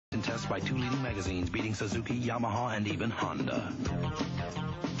in tests by 2 leading magazines, beating Suzuki, Yamaha, and even Honda.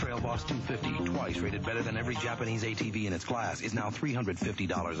 Trail Boss 250, twice rated better than every Japanese ATV in its class, is now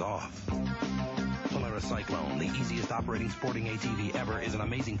 $350 off. Polairis Cyclone, the easiest operating sporting ATV ever, is an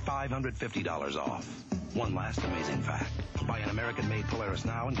amazing $550 off. One last amazing fact. Buy an American-made Polairis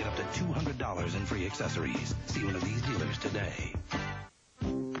now and get up to $200 in free accessories. See one of these dealers today.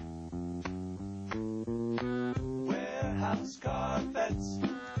 Warehouse Carpets.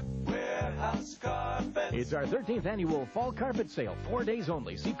 Warehouse Carpets. It's our 13th annual fall carpet sale. 4 days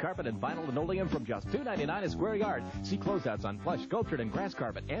only. Seat carpet and vinyl linoleum from just $2.99 a square yard. See closeouts on plush, sculptured, and grass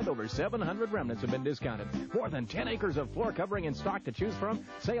carpet. And over 700 remnants have been discounted. More than 10 acres of floor covering in stock to choose from.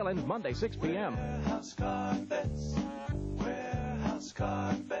 Sale ends Monday, 6 p.m. Warehouse Carpets. Warehouse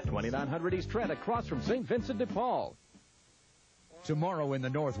Carpets. 2900 East Trent, across from St. Vincent de Paul. Tomorrow in the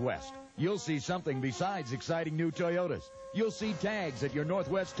Northwest, you'll see something besides exciting new Toyotas. You'll see tags at your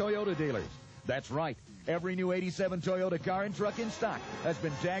Northwest Toyota dealers. That's right. Every new 87 Toyota car and truck in stock has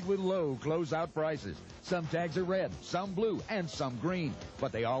been tagged with low closeout prices. Some tags are red, some blue, and some green.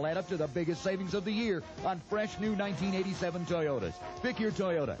 But they all add up to the biggest savings of the year on fresh new 1987 Toyotas. Pick your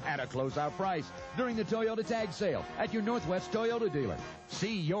Toyota at a closeout price during the Toyota tag sale at your Northwest Toyota dealer.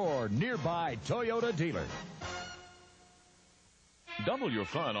 See your nearby Toyota dealer. Double your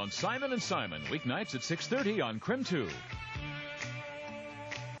fun on Simon & Simon, weeknights at 6:30 on Crim 2.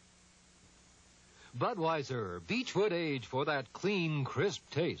 Budweiser, Beechwood Age for that clean, crisp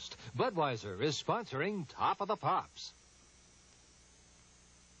taste. Budweiser is sponsoring Top of the Pops.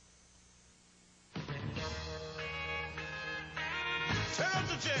 Turn up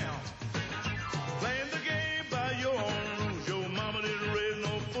the jam. Playing the game by your own rules. Your mama didn't raise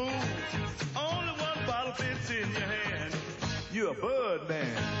no fool. Only one bottle fits in your hand. You're a Bud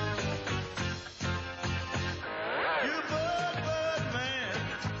man. You're a Bud man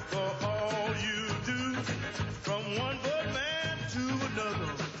for all you do. From one Bud man to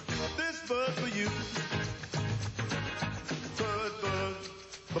another. This Bud for you.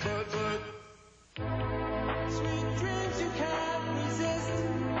 Bud, Bud. Sweet dreams you can't resist.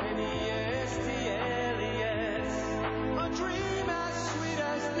 N-E-S-T-L-E-S. A dream as sweet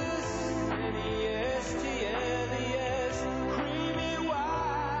as this. N-E-S-T-L-E-S. Creamy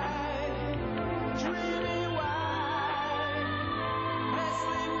white, dreamy white.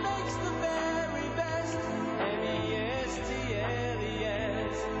 Nestle makes the very best. N-E-S-T-L-E-S.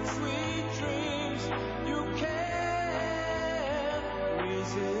 Sweet dreams you can't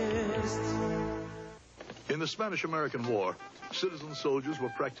resist. In the Spanish-American War, citizen soldiers were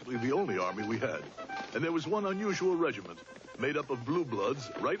practically the only army we had. And there was one unusual regiment made up of blue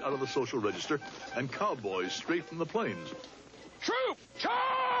bloods right out of the social register and cowboys straight from the plains. Troop,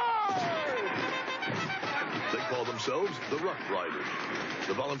 charge! They called themselves the Rough Riders.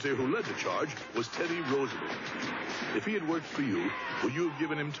 The volunteer who led the charge was Teddy Roosevelt. If he had worked for you, would you have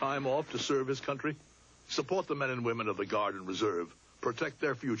given him time off to serve his country? Support the men and women of the Guard and Reserve. Protect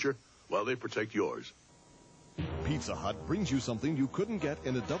their future while they protect yours. Pizza Hut brings you something you couldn't get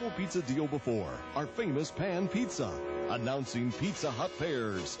in a double pizza deal before. Our famous pan pizza. Announcing Pizza Hut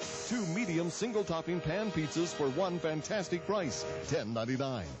Pairs. 2 medium single-topping pan pizzas for one fantastic price,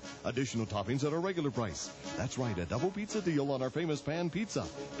 $10.99. Additional toppings at our regular price. That's right, a double pizza deal on our famous pan pizza.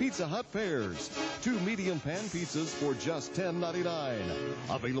 Pizza Hut Pairs. 2 medium pan pizzas for just $10.99.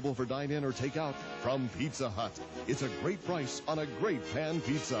 Available for dine-in or takeout from Pizza Hut. It's a great price on a great pan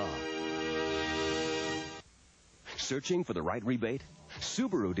pizza. Searching for the right rebate?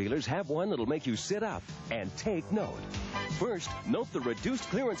 Subaru dealers have one that'll make you sit up and take note. First, note the reduced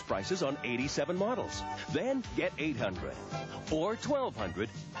clearance prices on 87 models. Then get $800 or $1,200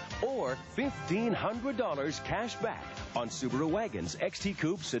 or $1,500 cash back on Subaru wagons, XT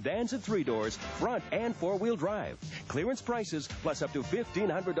coupes, sedans, and 3-doors, front and 4-wheel drive. Clearance prices plus up to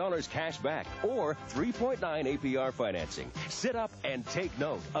 $1,500 cash back or 3.9 APR financing. Sit up and take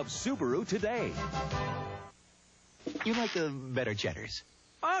note of Subaru today. You like the better Cheddars?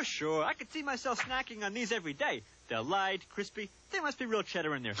 Oh, sure. I could see myself snacking on these every day. They're light, crispy. There must be real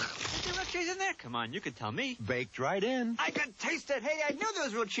cheddar in there. Is there real cheese in there? Come on, you can tell me. Baked right in. I could taste it. Hey, I knew there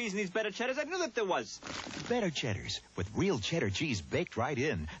was real cheese in these better cheddars. I knew that there was. Better Cheddars with real cheddar cheese baked right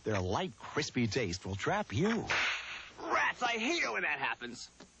in. Their light, crispy taste will trap you. Rats, I hate it when that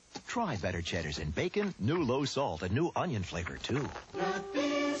happens. Try Better Cheddars in bacon, new low salt, and new onion flavor, too.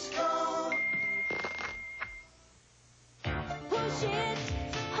 Nabisco. Push it,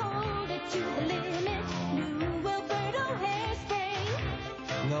 hold it to the limit. New Alberto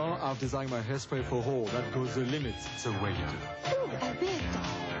hairspray. Now I've designed my hairspray for hold that goes the limit. It's a way to do. Ooh, Alberto,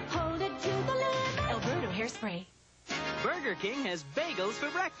 hold it to the limit. Alberto hairspray. Burger King has bagels for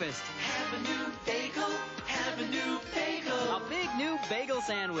breakfast. Have a new bagel. Have a new bagel. A big new bagel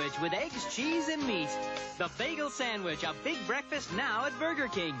sandwich with eggs, cheese, and meat. The Bagel Sandwich, a big breakfast now at Burger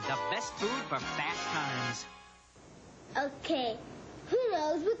King. The best food for fast times. Okay, who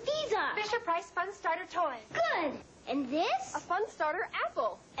knows what these are? Fisher-Price Fun Starter toys. Good. And this? A Fun Starter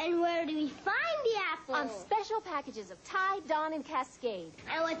apple. And where do we find the apple? On special packages of Tide, Dawn, and Cascade.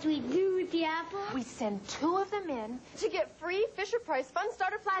 And what do we do with the apple? We send 2 of them in to get free Fisher-Price Fun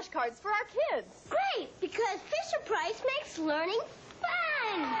Starter flashcards for our kids. Great, because Fisher-Price makes learning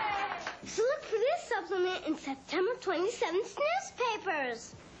fun. So look for this supplement in September 27th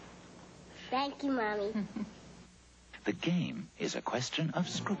newspapers. Thank you, Mommy. The game is a question of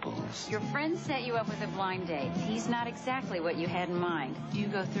scruples. Your friend set you up with a blind date. He's not exactly what you had in mind. Do you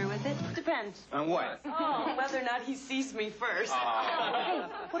go through with it? Depends. On what? Oh, whether or not he sees me first. Hey,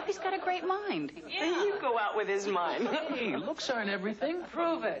 what if he's got a great mind? Yeah. You go out with his mind. Hey, looks aren't everything.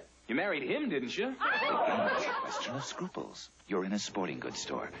 Prove it. You married him, didn't you? The game is a question of scruples. You're in a sporting goods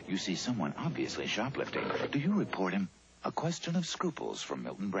store. You see someone obviously shoplifting. Do you report him? A question of scruples from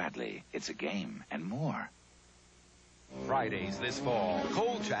Milton Bradley. It's a game and more. Fridays this fall,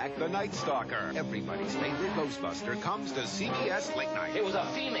 Kolchak the Nightstalker, everybody's favorite Ghostbuster, comes to CBS Late Night. It was a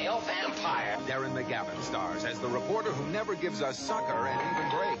female vampire. Darren McGavin stars as the reporter who never gives a sucker an even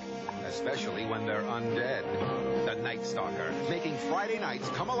break, especially when they're undead. The Nightstalker, making Friday nights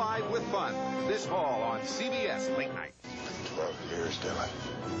come alive with fun. This fall on CBS Late Night. 12 years, Dylan.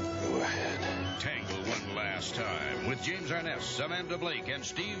 Go ahead. Tangle one last time with James Arness, Amanda Blake, and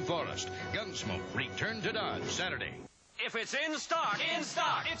Steve Forrest. Gunsmoke, return to Dodge Saturday. If it's in stock, it's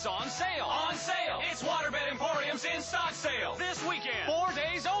on sale. On sale. It's Waterbed Emporium's in-stock sale. This weekend. 4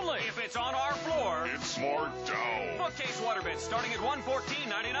 days only. If it's on our floor, It's marked down. bookcase waterbed starting at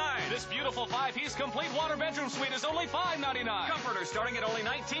 $114.99. This beautiful 5-piece complete water bedroom suite is only $5.99. Comforter starting at only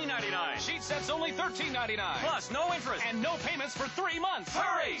 $19.99. Sheet sets only $13.99. Plus no interest and no payments for 3 months.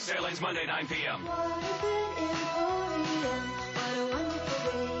 Hurry! Sale ends Monday, 9 p.m. Waterbed Emporium. What a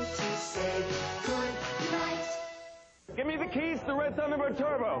wonderful way to say good night. Give me the keys to the Red Thunderbird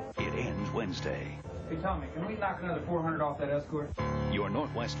Turbo. It ends Wednesday. Hey, Tommy, can we knock another $400 off that Escort? Your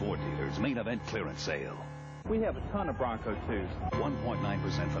Northwest Ford dealer's main event clearance sale. We have a ton of Bronco 2s.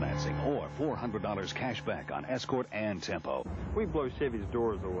 1.9% financing or $400 cash back on Escort and Tempo. We blow Chevy's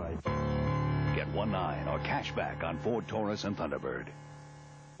doors away. Get 1.9 or cash back on Ford Taurus and Thunderbird.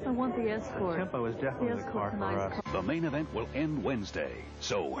 I want the Escort. Tempo is definitely the car for us. The main event will end Wednesday,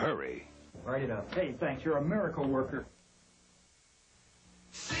 so hurry. Write it up. Hey, thanks. You're a miracle worker.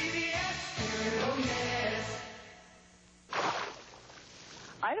 CBSpirit, oh yes.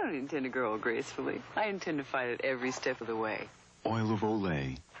 I don't intend to grow old gracefully. I intend to fight it every step of the way. Oil of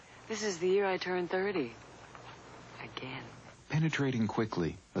Olay. This is the year I turn 30. Again. Penetrating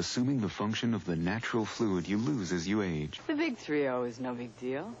quickly, assuming the function of the natural fluid you lose as you age. The big 3-0 is no big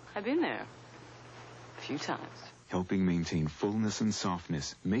deal. I've been there. A few times. Helping maintain fullness and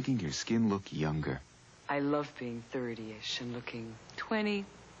softness, making your skin look younger. I love being 30-ish and looking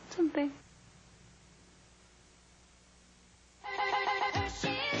 20-something.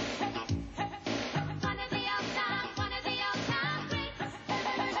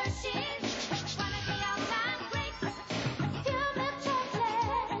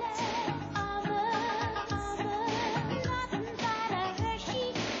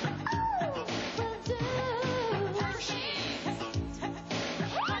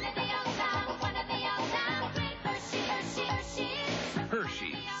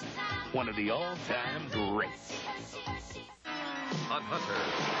 Hershey's, one of the all-time greats. On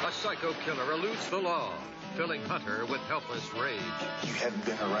Hunter, a psycho killer eludes the law, filling Hunter with helpless rage. You haven't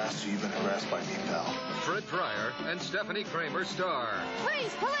been harassed, so you've been harassed by me, pal. Fred Dryer and Stephanie Kramer star.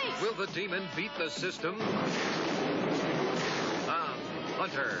 Police! Police! Will the demon beat the system?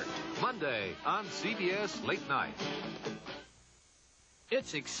 Hunter, Monday on CBS Late Night.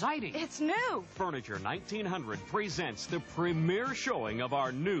 It's exciting. It's new. Furniture 1900 presents the premiere showing of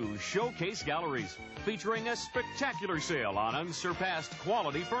our new showcase galleries, featuring a spectacular sale on unsurpassed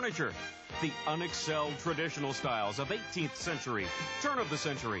quality furniture. The unexcelled traditional styles of 18th century, turn of the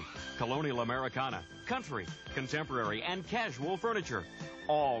century, colonial Americana, country, contemporary, and casual furniture.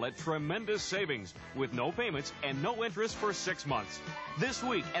 All at tremendous savings, with no payments and no interest for 6 months. This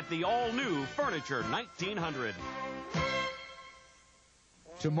week at the all-new Furniture 1900.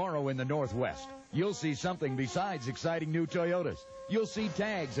 Tomorrow in the Northwest, you'll see something besides exciting new Toyotas. You'll see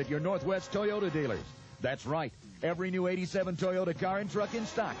tags at your Northwest Toyota dealers. That's right. Every new 87 Toyota car and truck in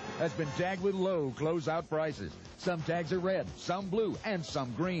stock has been tagged with low closeout prices. Some tags are red, some blue, and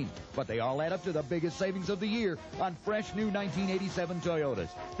some green. But they all add up to the biggest savings of the year on fresh new 1987 Toyotas.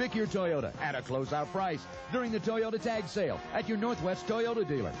 Pick your Toyota at a closeout price during the Toyota tag sale at your Northwest Toyota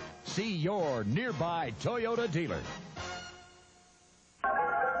dealer. See your nearby Toyota dealer.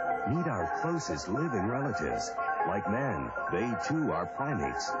 Meet our closest living relatives. Like man, they too are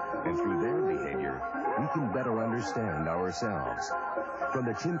primates. And through their behavior, we can better understand ourselves. From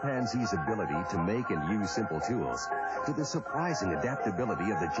the chimpanzee's ability to make and use simple tools, to the surprising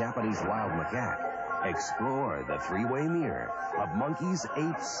adaptability of the Japanese wild macaque, explore the three-way mirror of monkeys,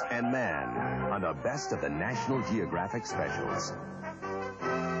 apes, and man on the best of the National Geographic specials.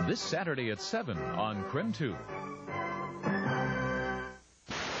 This Saturday at 7 on Crim 2.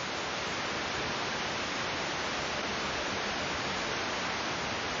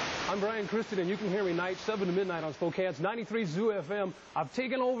 I'm Brian Christian, and you can hear me nights 7 to midnight on Spokane's 93 Zoo FM. I've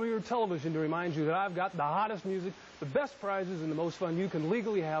taken over your television to remind you that I've got the hottest music, the best prizes, and the most fun you can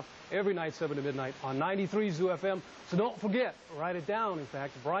legally have every night 7 to midnight on 93 Zoo FM. So don't forget, write it down, in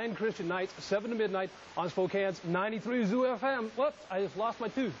fact, Brian Christian nights 7 to midnight on Spokane's 93 Zoo FM. Whoops, I just lost my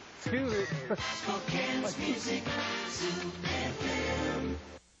tooth. Excuse me. Spokane's music, Zoo FM.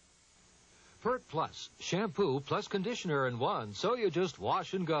 Pert Plus, shampoo plus conditioner in one, so you just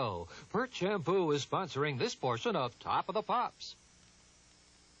wash and go. Pert Shampoo is sponsoring this portion of Top of the Pops.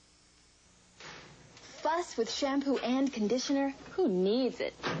 Fuss with shampoo and conditioner? Who needs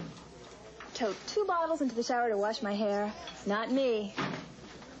it? Tote 2 bottles into the shower to wash my hair. Not me.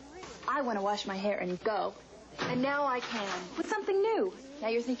 I want to wash my hair and go. And now I can. With something new. Now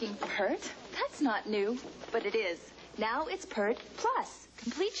you're thinking, Pert? That's not new. But it is. Now it's Pert Plus.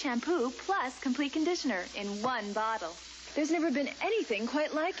 Complete shampoo plus complete conditioner in one bottle. There's never been anything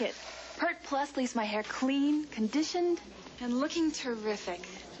quite like it. Pert Plus leaves my hair clean, conditioned, and looking terrific.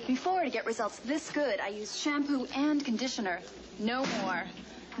 Before, to get results this good, I used shampoo and conditioner. No more.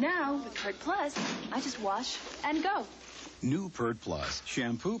 Now, with Pert Plus, I just wash and go. New Pert Plus.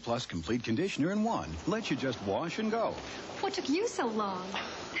 Shampoo plus complete conditioner in one. Lets you just wash and go. What took you so long?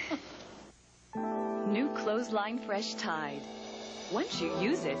 New Clothesline Fresh Tide. Once you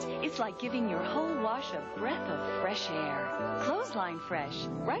use it, it's like giving your whole wash a breath of fresh air. Clothesline Fresh,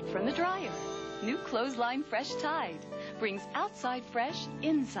 right from the dryer. New Clothesline Fresh Tide brings outside fresh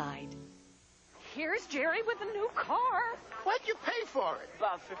inside. Here's Jerry with a new car. What'd you pay for it?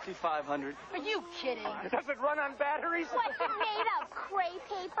 About $5,500. Are you kidding? Does it run on batteries? What's it made of? Crepe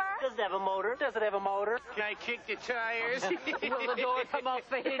paper? Does it have a motor? Does it have a motor? Can I kick the tires? Will the door come off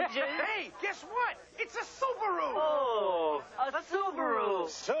the hinges? Hey, guess what? It's a Subaru! Oh, a Subaru!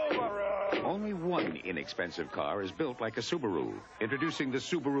 Subaru! Only one inexpensive car is built like a Subaru. Introducing the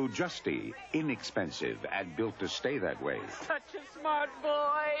Subaru Justy. Inexpensive and built to stay that way. Such a smart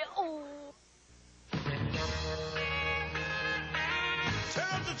boy. Oh.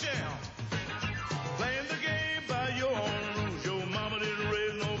 Turn the jam. Playing the game by your own rules. Your mama didn't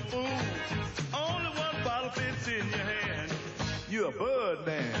raise no fool. Only one bottle fits in your hand. You're a bud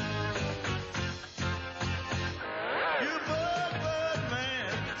man. You're a bud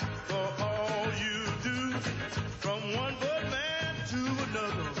man for all you do. From one bud man to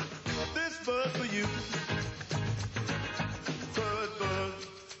another. This bud for you. Bud.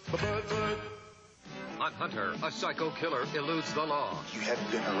 On Hunter, a psycho killer eludes the law. You hadn't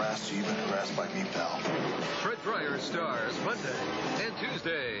been harassed, so you've been harassed by me, pal. Fred Dryer stars Monday and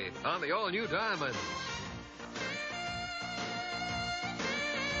Tuesday on the all-new Diamonds.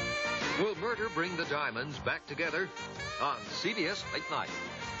 Will murder bring the Diamonds back together? On CBS Late Night.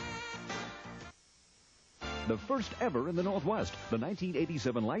 The first ever in the Northwest, the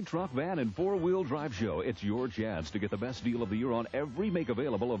 1987 light truck, van, and four-wheel drive show. It's your chance to get the best deal of the year on every make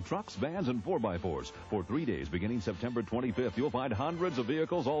available of trucks, vans, and 4x4s. For 3 days beginning September 25th, you'll find hundreds of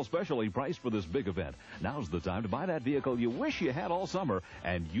vehicles all specially priced for this big event. Now's the time to buy that vehicle you wish you had all summer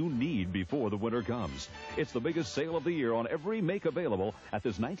and you need before the winter comes. It's the biggest sale of the year on every make available at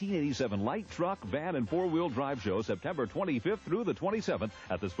this 1987 light truck, van, and four-wheel drive show, September 25th through the 27th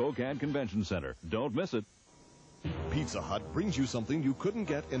at the Spokane Convention Center. Don't miss it. Pizza Hut brings you something you couldn't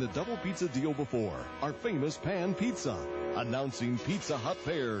get in a double pizza deal before. Our famous pan pizza. Announcing Pizza Hut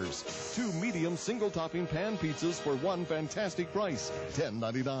Pairs. 2 medium single-topping pan pizzas for one fantastic price,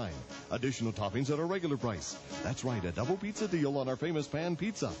 $10.99. Additional toppings at a regular price. That's right, a double pizza deal on our famous pan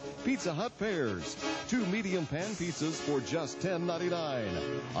pizza. Pizza Hut Pairs. 2 medium pan pizzas for just $10.99.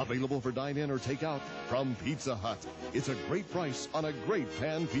 Available for dine-in or takeout from Pizza Hut. It's a great price on a great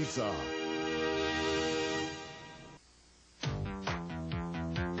pan pizza.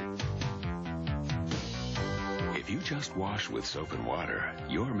 you just wash with soap and water,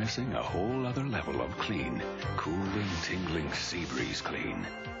 you're missing a whole other level of clean. Cooling, tingling sea breeze clean.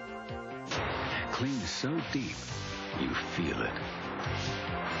 Clean so deep, you feel it.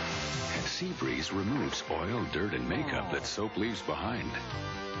 Sea breeze removes oil, dirt, and makeup that soap leaves behind.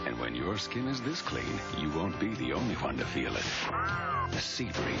 And when your skin is this clean, you won't be the only one to feel it. Sea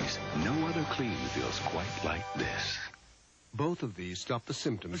breeze. No other clean feels quite like this. Both of these stop the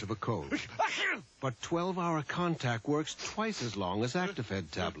symptoms of a cold. But 12-hour contact works twice as long as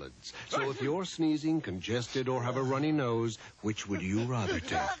Actifed tablets. So if you're sneezing, congested, or have a runny nose, which would you rather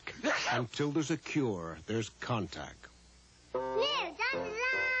take? Until there's a cure, there's contact.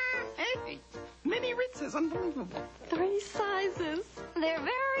 Hey, Mini Ritz is unbelievable. 3 sizes. They're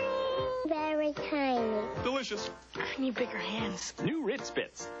very tiny. Delicious. I need bigger hands. New Ritz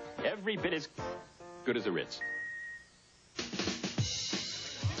Bits. Every bit as good as a Ritz.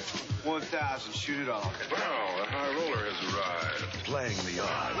 1,000, shoot it off. Well, the high roller has arrived. Playing the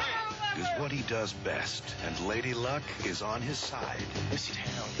odds is what he does best, and Lady Luck is on his side. This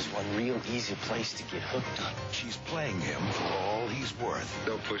town is one real easy place to get hooked on. She's playing him for all he's worth.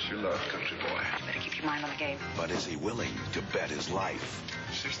 Don't push your luck, country boy. You better keep your mind on the game. But is he willing to bet his life?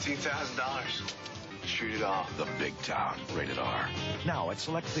 $16,000. Shoot it off. The Big Town, rated R. Now at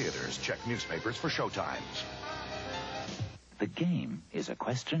select theaters. Check newspapers for showtimes. The game is a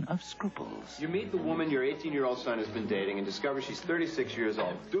question of scruples. You meet the woman your 18-year-old son has been dating and discover she's 36 years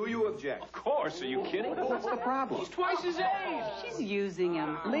old. Do you object? Of course. Are you kidding? What's the problem? He's twice his age. She's using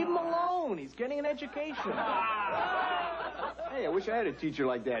him. Leave him alone. He's getting an education. Hey, I wish I had a teacher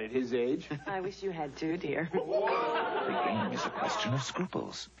like that at his age. I wish you had too, dear. The game is a question of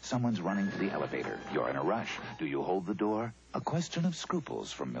scruples. Someone's running for the elevator. You're in a rush. Do you hold the door? A question of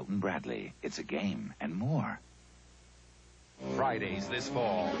scruples from Milton Bradley. It's a game and more. Fridays this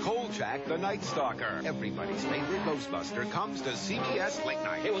fall, Kolchak the Nightstalker. Everybody's favorite Ghostbuster comes to CBS Late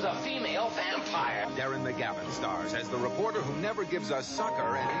Night. It was a female vampire. Darren McGavin stars as the reporter who never gives a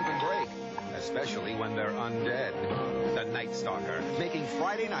sucker an even break, especially when they're undead. The Nightstalker, making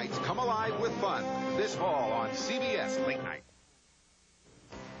Friday nights come alive with fun. This fall on CBS Late Night.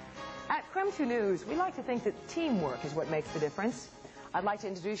 At Creme 2 News, we like to think that teamwork is what makes the difference. I'd like to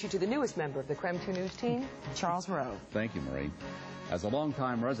introduce you to the newest member of the Creme 2 News team, Charles Rowe. Thank you, Marie. As a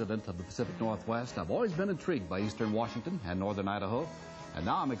longtime resident of the Pacific Northwest, I've always been intrigued by eastern Washington and northern Idaho, and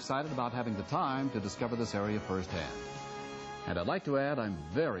now I'm excited about having the time to discover this area firsthand. And I'd like to add, I'm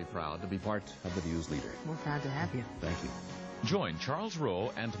very proud to be part of the news leader. We're proud to have you. Thank you. Join Charles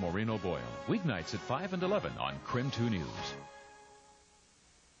Rowe and Maureen O'Boyle, weeknights at 5 and 11 on Creme 2 News.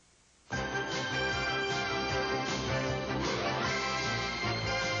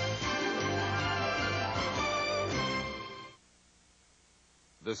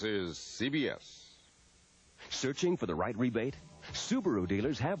 This is CBS. Searching for the right rebate? Subaru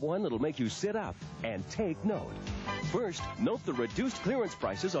dealers have one that'll make you sit up and take note. First, note the reduced clearance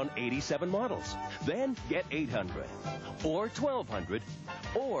prices on 87 models. Then get $800 or $1,200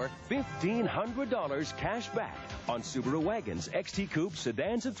 or $1,500 cash back on Subaru wagons, XT coupes,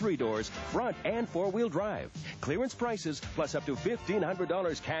 sedans, and 3-doors, front and 4-wheel drive. Clearance prices plus up to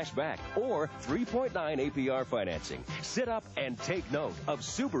 $1,500 cash back or 3.9 APR financing. Sit up and take note of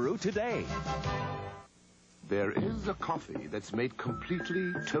Subaru today. There is a coffee that's made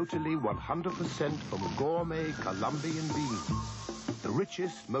completely, totally, 100% from gourmet Colombian beans. The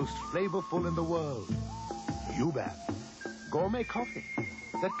richest, most flavorful in the world. You bet. Gourmet coffee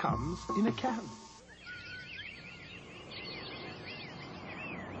that comes in a can.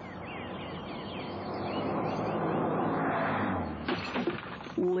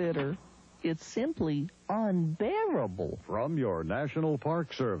 Litter. It's simply unbearable. From your National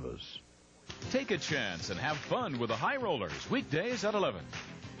Park Service. Take a chance and have fun with the High Rollers, weekdays at 11.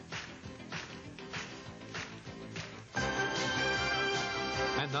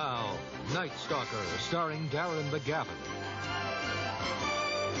 And now, Nightstalker, starring Darren McGavin.